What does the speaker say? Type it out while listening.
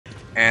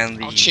and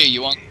the... I'll cheer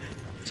you on.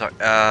 Sorry,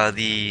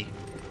 the...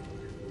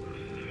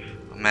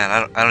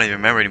 Man, I don't even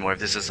remember anymore if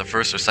this is the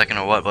first or second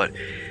or what, but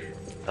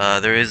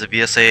there is a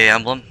BSA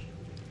emblem.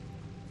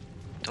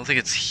 Don't think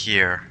it's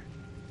here.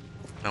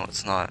 No,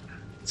 it's not.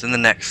 It's in the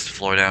next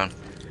floor down.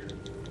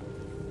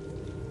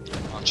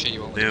 I'll cheer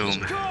you on. Boom.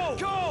 Go!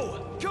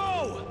 Go!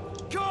 Go!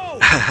 Go!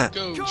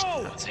 Go!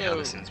 Go! Let's see how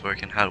this thing's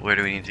working. Where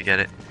do we need to get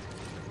it?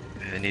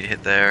 I need to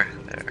hit there.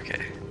 There,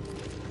 okay.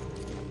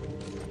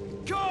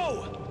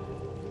 Go!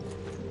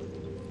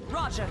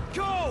 Roger.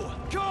 Go!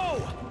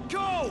 Go!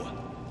 Go!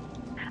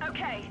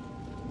 Okay.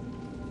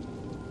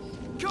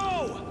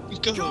 Go!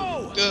 Go!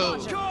 Go!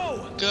 Go!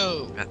 Go!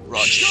 Go! That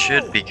Roger.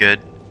 should be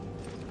good.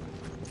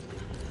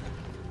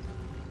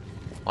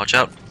 Watch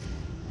out.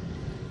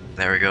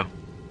 There we go.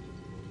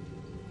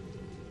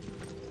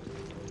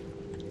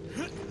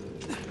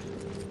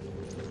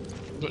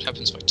 What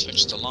happens if I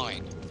touch the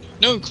line?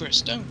 No,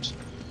 Chris, don't.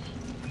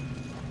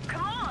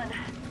 Come on!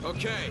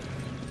 Okay.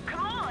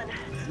 Come on!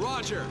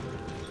 Roger.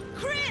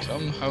 Chris!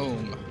 Come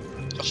home.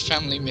 Your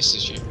family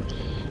misses you.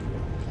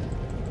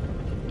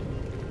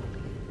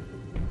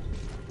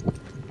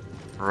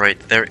 Right,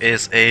 there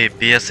is a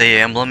BSA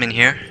emblem in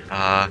here.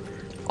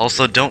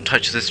 Also, don't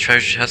touch this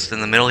treasure chest in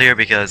the middle here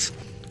because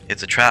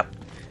it's a trap.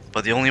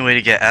 But the only way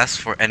to get S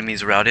for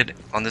enemies routed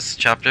on this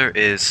chapter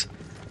is,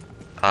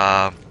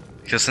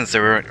 because since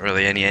there weren't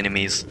really any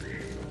enemies,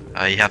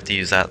 you have to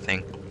use that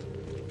thing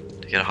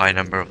to get a high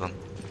number of them.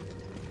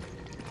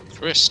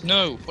 Chris,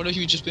 no. What have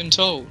you just been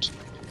told?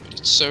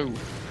 It's so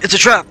It's a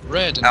trap!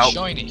 red and Ow.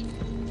 shiny.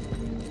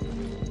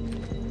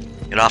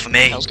 Get off of What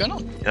me! the hell's going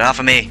on? Get off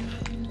of me!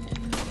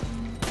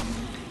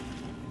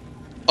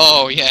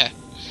 Oh, yeah.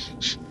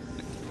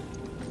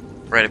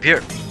 Right up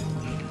here.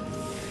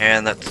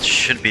 And that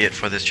should be it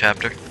for this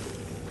chapter.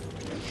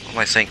 What am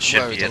I saying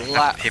should Whoa, be the it?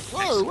 la- Paper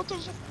Whoa, what the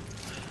fuck?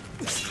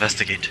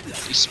 Investigate.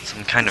 These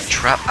Some kind of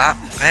trap. Ah,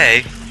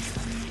 hey!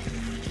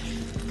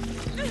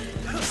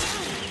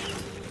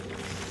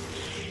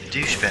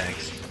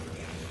 Douchebags.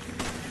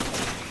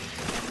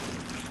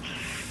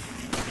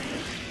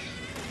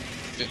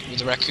 with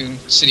the Raccoon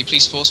City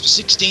Police Force for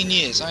 16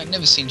 years. I had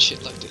never seen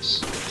shit like this.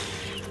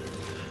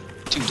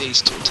 2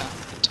 days to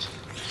retirement.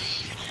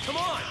 Come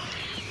on.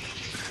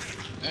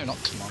 No,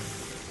 not come on.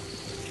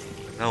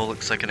 No,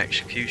 looks like an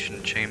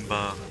execution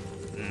chamber.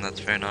 That's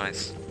very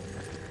nice.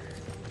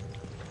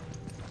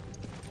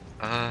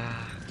 Alright,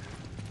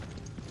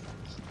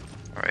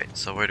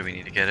 so where do we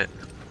need to get it?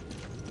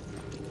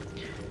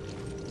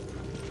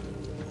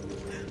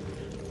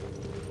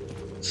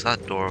 What's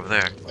that door over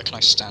there? Where can I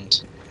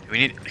stand?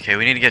 We need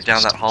to get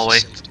down that hallway.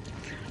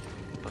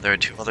 But there are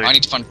two other I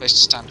need to find a place to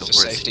stand for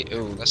doors. safety.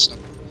 Ooh, that's not...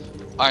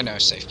 I know a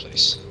safe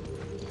place.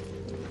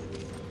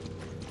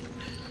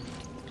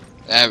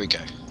 There we go.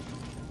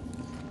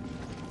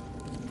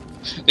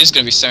 This is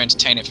going to be so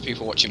entertaining for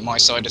people watching my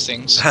side of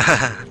things.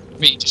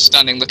 Me just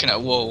standing looking at a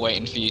wall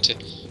waiting for you to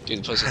do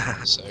the puzzle.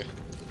 So,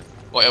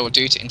 what I will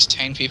do to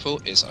entertain people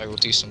is I will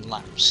do some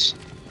laps.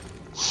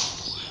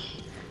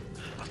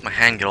 My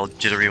hand get all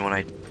jittery when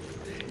I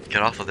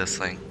get off of this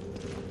thing.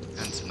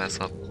 Hands mess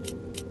up.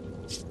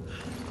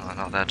 Oh,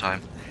 not that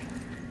time.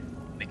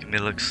 Making me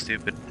look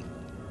stupid.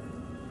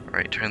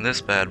 Alright, turn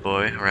this bad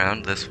boy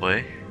around this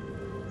way.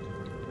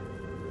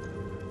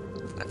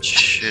 That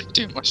should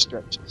Do my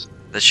stretches.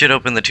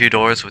 open the two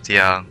doors with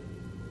the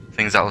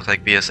things that look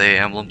like BSA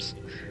emblems.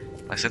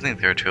 I still think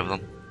there are two of them.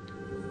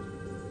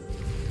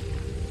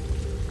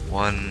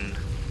 1,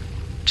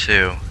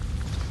 2.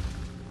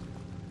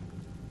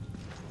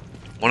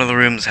 One of the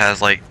rooms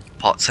has like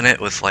pots in it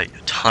with like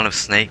a ton of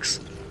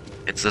snakes.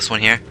 It's this one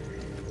here.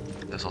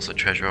 There's also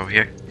treasure over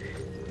here.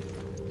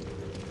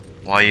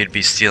 Why you'd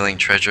be stealing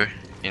treasure,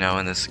 you know,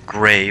 in this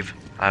grave,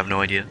 I have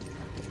no idea.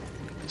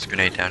 There's a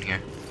grenade down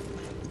here.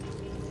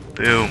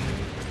 Boom.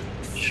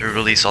 Should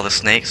release all the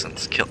snakes and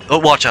kill. Oh,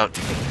 watch out!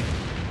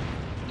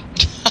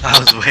 That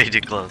was way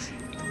too close.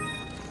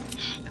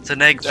 It's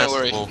an egg Don't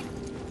worry. festival.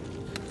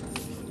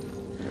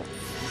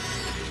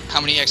 How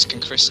many eggs can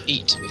Chris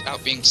eat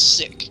without being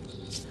sick?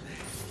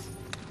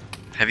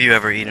 Have you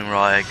ever eaten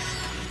raw egg?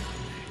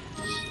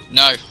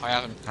 No, I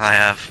haven't. I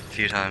have, a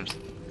few times.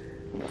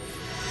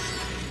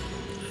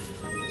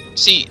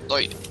 See,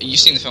 like, you've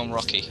seen the film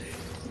Rocky?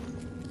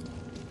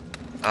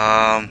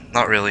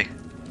 Not really.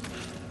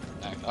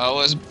 No. Oh,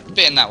 there's a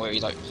bit in that where he,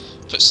 like,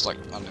 puts, like,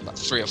 I don't know, like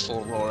 3 or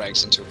 4 raw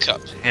eggs into a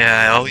cup.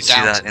 Yeah, I always see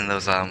Down that to- in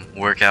those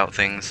workout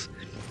things.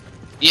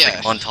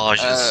 Yeah. Like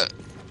montages.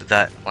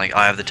 That like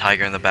Eye of the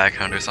Tiger in the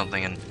background or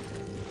something, and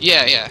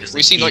Yeah, yeah. just We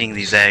like, see, eating like,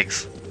 these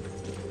eggs.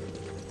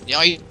 yeah,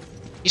 I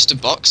used to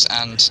box,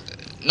 and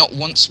not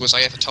once was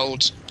I ever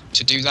told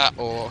to do that,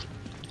 or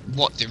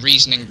what the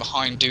reasoning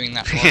behind doing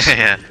that was.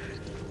 Yeah.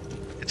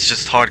 It's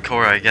just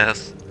hardcore, I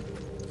guess.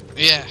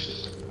 Yeah.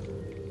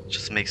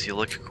 Just makes you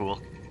look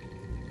cool.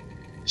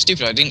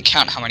 Stupid, I didn't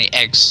count how many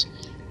eggs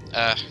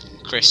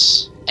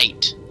Chris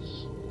ate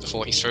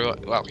before he threw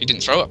up. Well, he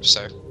didn't throw up,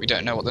 so we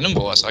don't know what the number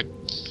was.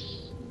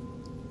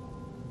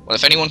 Well,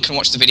 if anyone can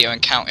watch the video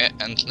and count it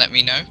and let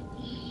me know,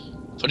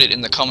 Put it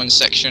in the comments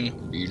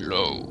section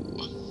below.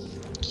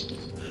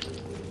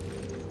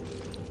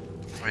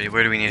 Alrighty,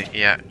 where do we need to...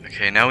 Yeah,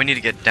 okay, now we need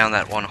to get down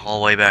that one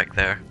hallway back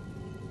there.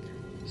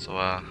 So,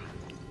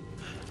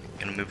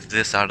 gonna move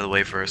this out of the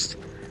way first.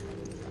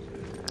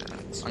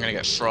 I'm gonna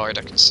get fried,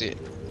 I can see it.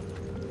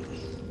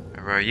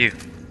 Where are you?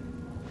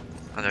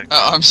 Oh, there.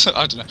 I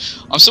don't know.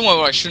 I'm somewhere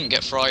where I shouldn't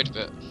get fried,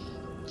 but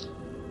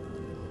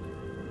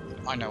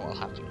I know what'll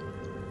happen.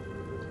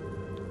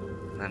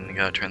 Then we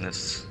gotta turn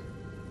this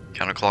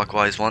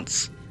counterclockwise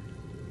once.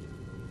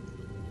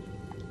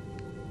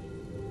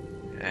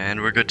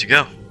 And we're good to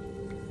go.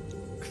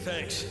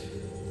 Thanks.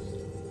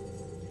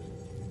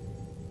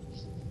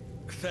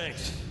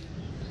 Thanks.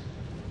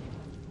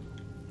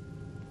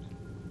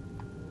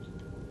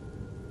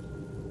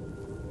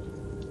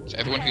 To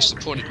everyone who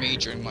supported me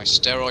during my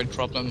steroid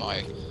problem,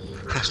 I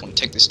just want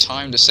to take this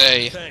time to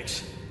say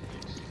Thanks.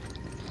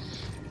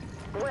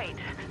 Wait.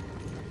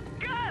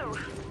 Go!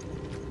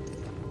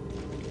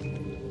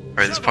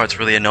 Alright, this part's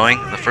really annoying.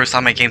 The first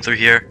time I came through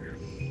here,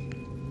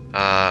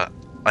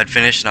 I'd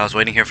finished and I was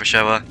waiting here for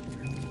Sheva,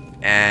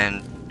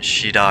 and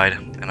she died,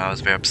 and I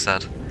was very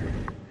upset.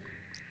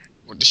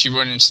 what, did she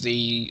run into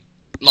the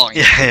line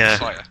Yeah. of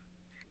fire?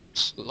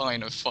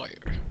 Line of fire.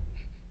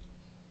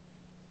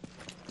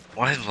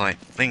 Why is my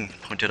thing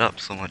pointed up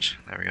so much?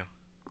 There we go.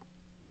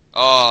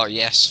 Oh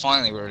yes,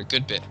 finally we're at a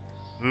good bit.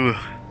 Ooh.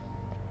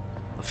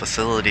 The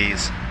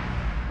facilities.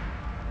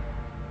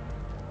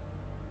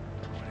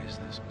 What is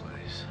this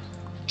place?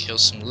 Kill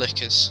some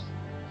lickers.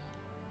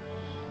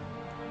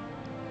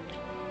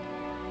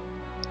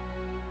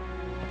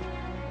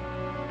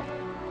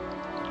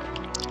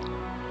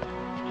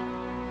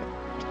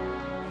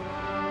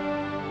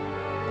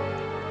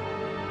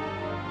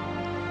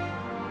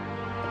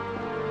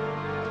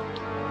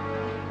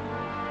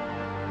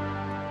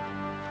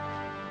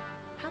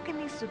 How can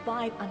they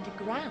survive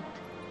underground?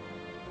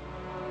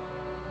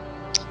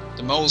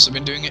 The moles have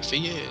been doing it for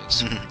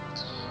years.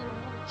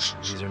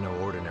 These are no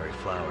ordinary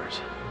flowers.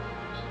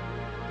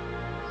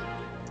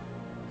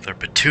 They're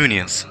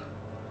petunias.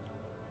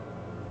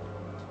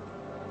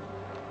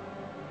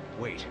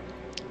 Wait.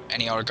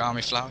 Any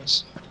origami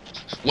flowers?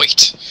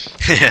 Wait!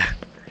 Yeah.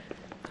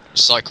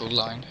 Recycled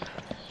line.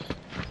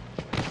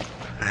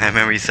 I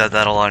remember you said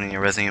that a lot in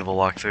your Resident Evil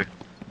walkthrough.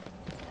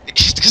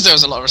 Because there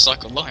was a lot of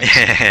recycled lines.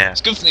 Yeah. It's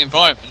good for the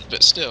environment,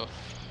 but still.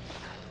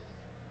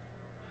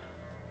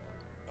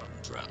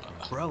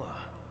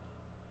 Umbrella.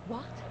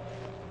 What?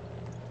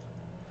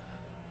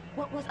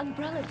 What was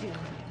Umbrella doing?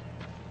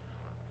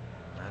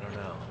 I don't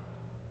know.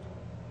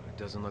 It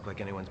doesn't look like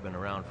anyone's been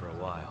around for a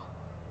while.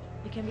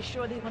 You can be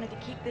sure they wanted to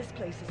keep this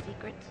place a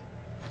secret.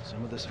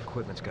 Some of this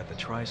equipment's got the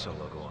Triso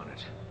logo on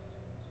it.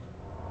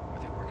 Are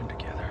they working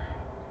together?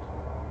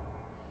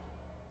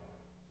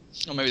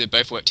 Or maybe they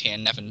both worked here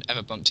and never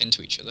ever bumped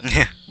into each other.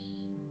 Yeah.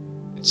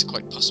 It's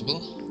quite possible.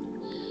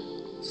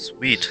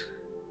 Sweet.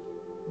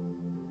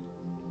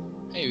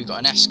 Hey, we got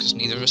an S because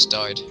neither of us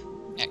died.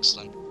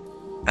 Excellent.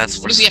 That's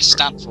What does the S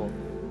stand for?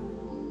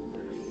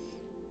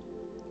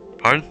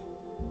 Pardon?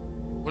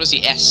 What does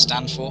the S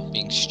stand for?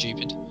 Being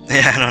stupid.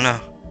 Yeah, I don't know.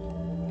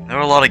 There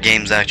are a lot of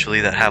games actually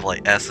that have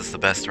like S as the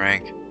best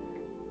rank.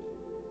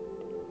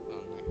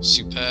 Oh, no.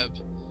 Superb.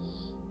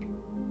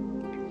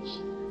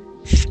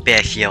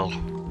 Special.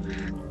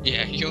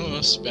 Yeah,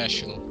 you're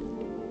special.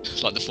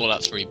 Like the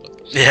Fallout 3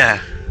 book. Yeah.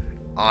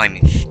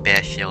 I'm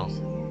special.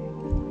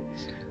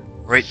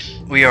 Right,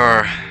 we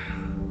are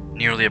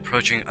nearly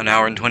approaching an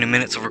hour and 20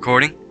 minutes of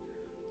recording.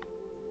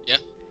 Yeah.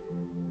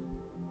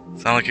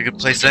 Sound like a good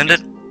place to end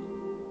it?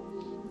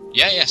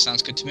 Yeah,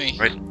 sounds good to me.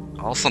 Right, And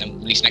awesome. then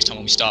at least next time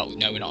when we start, we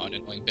know we're not on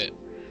an annoying bit.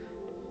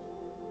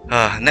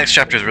 Next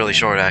chapter is really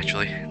short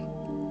actually.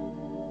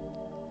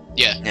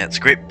 Yeah. Yeah, it's a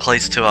great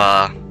place to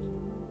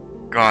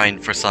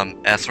grind for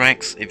some S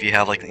ranks. If you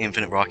have like the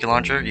infinite rocket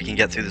launcher, you can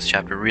get through this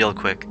chapter real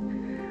quick.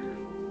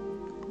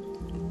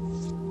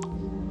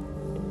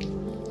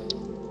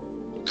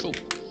 Cool.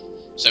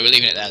 So we're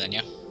leaving it there then,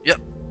 yeah?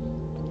 Yep.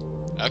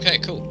 Okay,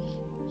 cool.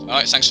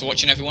 Alright, thanks for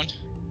watching everyone,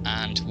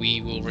 and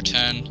we will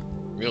return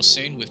real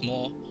soon with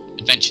more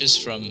adventures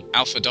from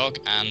Alpha Dog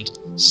and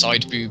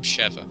Side Boob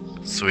Sheva.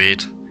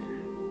 Sweet.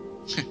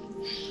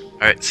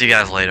 Alright, see you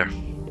guys later.